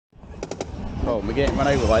Oh, we're getting run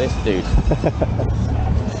over by this dude.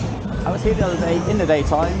 I was here the other day in the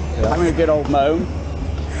daytime, having a good old moan,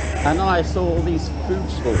 and then I saw all these food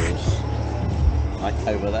stalls, like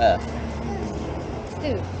over there.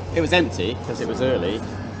 It was empty because it was early,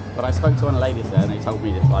 but I spoke to one of the ladies there and they told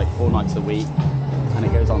me that like 4 nights a week and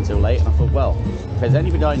it goes on till late, and I thought, well, if there's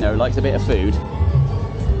anybody I know who likes a bit of food,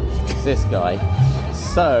 it's this guy.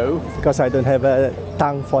 So, because I don't have a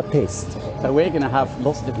tongue for taste. So we're going to have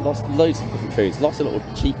loads of different foods, lots of little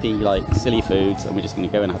cheapy, like silly foods, and we're just going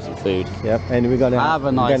to go and have some food. Yep, and we're going to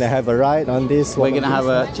have a ride on this. We're going to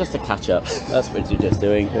have just a catch up. That's what you're just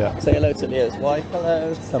doing. Yeah. Say hello to Leo's wife.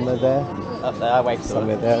 Hello. Somewhere there. Up there, wait.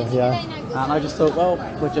 Somewhere there, yeah. And I just thought, well,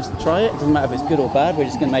 we'll just try it. Doesn't matter if it's good or bad. We're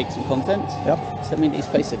just going to make some content. Yep. So I mean, these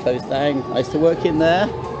places are closed down. I used to work in there.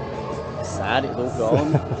 Sad, it's all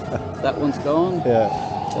gone. That one's gone. Yeah.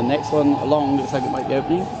 The next one along looks like it might be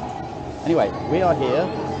opening. Anyway, we are here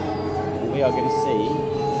and we are going to see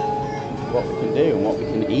what we can do and what we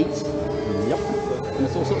can eat. Yep. And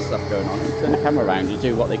there's all sorts of stuff going on. You turn the camera around, you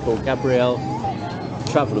do what they call Gabrielle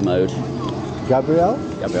Traveller mode. Gabrielle?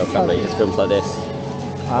 Gabrielle Traveller, it's films like this.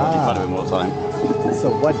 In front of him all the time.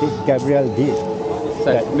 So what did Gabrielle do?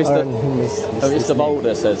 So Mr.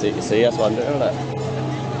 Boulder says it, you see, that's what I'm doing. Look.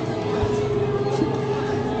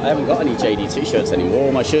 I haven't got any JD t-shirts anymore.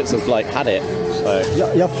 All my shirts have like had it. So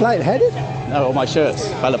your flight had it? No, all my shirts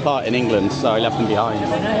fell apart in England, so I left them behind.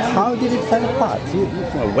 How did it fall apart?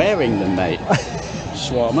 Well, wearing them, mate.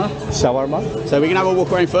 Shawarma. Shawarma. So we can have a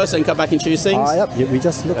walk around first and come back and choose things? Yep. We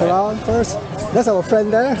just look around first. That's our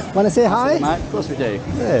friend there. Want to say hi? Mate, of course we do.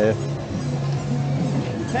 Yeah.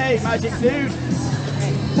 Hey, magic dude.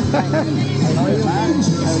 Hello, man.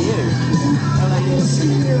 How are you?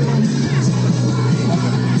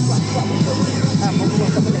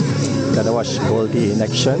 Gotta watch Goldie in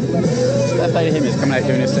action. That lady him is coming out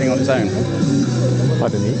doing his thing on his own.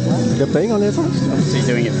 Pardon me? They're playing on his own? Obviously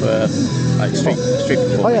doing it for like street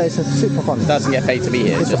performance. Oh yeah, it's a street performance. Doesn't get paid to be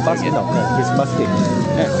here. He's just busking. No, he's busking.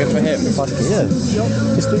 Yeah, good for him. Busking, yeah.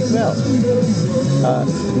 He's doing well.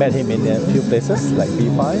 Met him in a few places like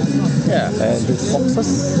B5. Yeah. And his boxes,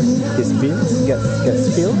 his bins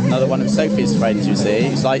gets filled. Another one of Sophie's friends, you see.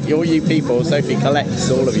 It's like, you're you people, Sophie collects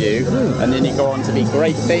all of you, and then you go on to be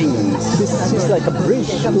great things. She's like a bridge.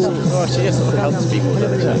 Oh, she just sort of helps people,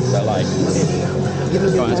 doesn't she? So like, Give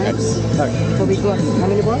me go on, let's go. So we got how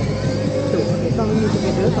many more? No,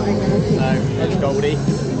 it's Goldie.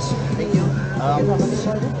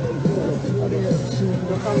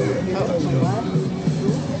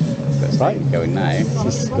 That's right, going now.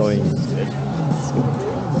 She's going.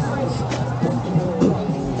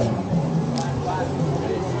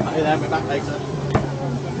 Hey there, we're back later.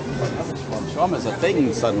 Shawarma's a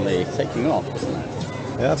thing suddenly, taking off, isn't it?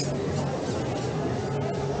 Yep.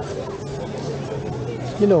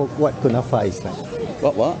 You know what kunafa is like?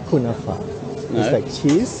 What? Kunafa. No. It's like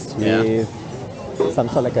cheese with some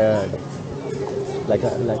sort of like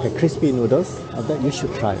a crispy noodles. Of that you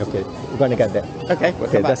should try. Okay, we're gonna get that. Okay, we'll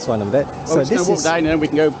okay, that's one of that. Well, so we're just gonna walk down and then we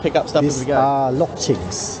can go pick up stuff as we go. These are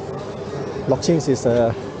lokchings. Lokchings is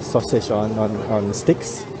a sausage on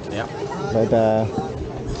sticks. Yeah. But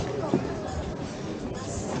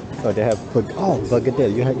so they have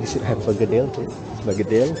bergedel. You should have bergedel too.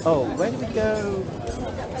 Bergedel. Oh, where did we go?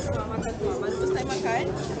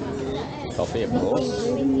 Coffee, of course.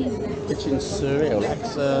 Kitchen cereal,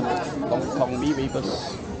 Alexa, Hong Kong mee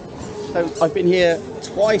rebus. So I've been here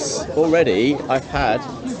twice already. I've had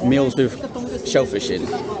meals with shellfish in.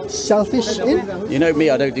 Shellfish in? You know me,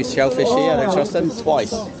 I don't do shellfish here. I don't trust them.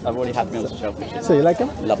 Twice, I've already had meals with shellfish in. So you like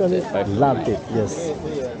them? Loved it. Loved it. Yes.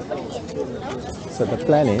 So the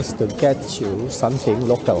plan is to get you something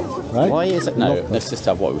local, right? Why is it? No, local. let's just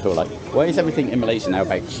have what we feel like. Why is everything in Malaysia now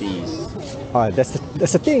about cheese? Oh, that's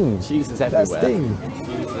the thing. Cheese is everywhere. That's the thing.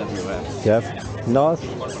 Cheese is everywhere. You have North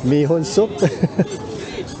mee hoon soup.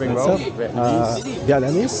 Spring roll.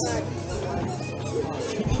 Vietnamese.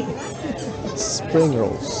 Spring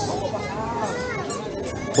rolls.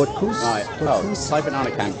 Right. Thai banana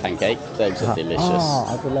pancake. Those are delicious.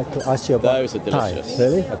 I would like to ask you about those are delicious. Thai.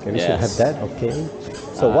 Really? Okay, we should have that. Okay.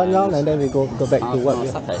 So one round and then we go back to what we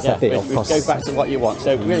satay. Of course. Go back to what you want.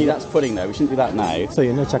 So really, that's pudding though. We shouldn't do that now. So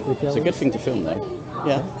you know char kway teow? It's a good thing to film though.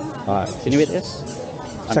 Yeah. All right. Can you eat this?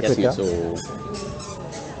 I'm guessing it's all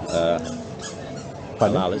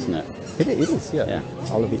halal, isn't it? It is. Yeah.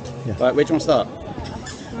 All of it. Yeah. Right. Where do you want to start?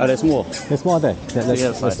 Oh, there's more. There's more there.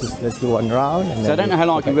 Let's do one round. And so I don't know how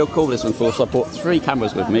long I can record this one for, so I brought 3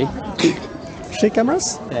 cameras with me. 3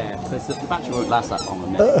 cameras? Yeah, the battery won't last that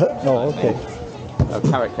long. Okay. Oh,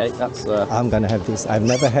 carrot cake, that's... I'm gonna have this. I've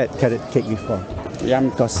never had carrot cake before. Yeah.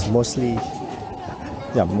 Because mostly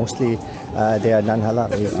Yeah, mostly they are non-halal.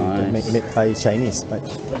 Made by Chinese. But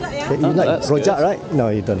you like that's rojak, good. right? No,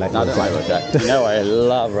 you don't like No, I rojak. don't like rojak. You know I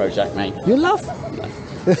love rojak, mate. You love?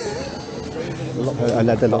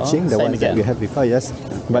 Another lokching, the same ones that again. we had before, yes.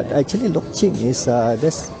 But actually, lokching is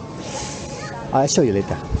this. I'll show you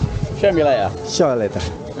later. Show me later. Show you later.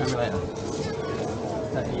 Show me later.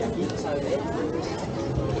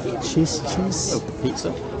 Cheese. Oh, pizza.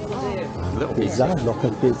 Little Pizza,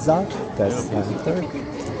 local pizza. That's third.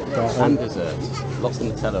 And dessert. Lots of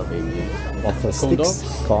Nutella being used. Waffle Corn sticks,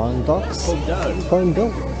 dogs? corn dogs, Corn dough. corn dough.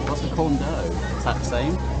 What's the corn dough? Is that the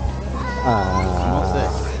same? What's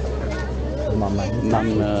this?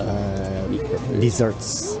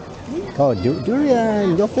 Desserts. Oh,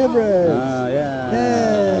 durian, your favorite. Yeah.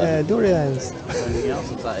 Yeah, durians. Anything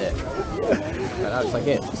else? Is that it? That's like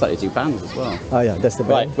it. It's like the two pans as well. Oh yeah, that's the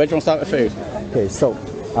Right, best. where do you want to start with food? Okay, so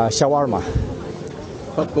shawarma.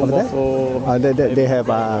 Popcorn Over there? waffle. They have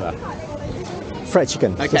fried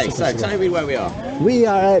chicken. Okay, Just so chicken. tell me where we are. We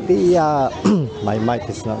are at the my mic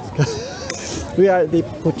is not. We are at the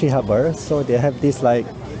Puteri Harbour, so they have this like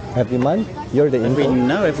every month. You're the Every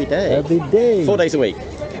info. day. Every day. 4 days a week.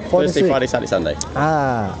 4 days Thursday, a week. Friday, Saturday, Sunday.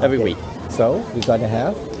 Every week. So we're gonna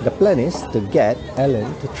have the plan is to get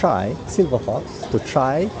Ellen to try Silver Fox to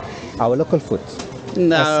try our local food.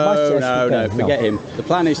 No, as we no, can. forget him. The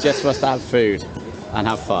plan is just for us to have food and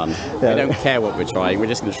have fun. Yeah. We don't care what we're trying, we're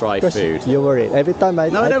just going to try Because food. you're worried every time I.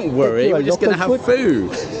 No, I don't take worry, you a we're just going to local have food.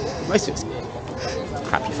 Most of it's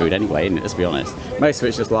crappy food anyway, isn't it? Let's be honest. Most of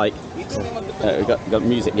it's just like, we've got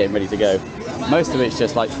music getting ready to go. Most of it's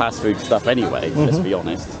just like fast food stuff anyway, let's be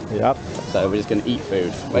honest. Yep. So we're just going to eat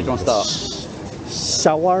food. Where do you want to start?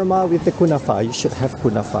 Shawarma with the kunafa. You should have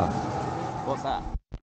kunafa. What's that?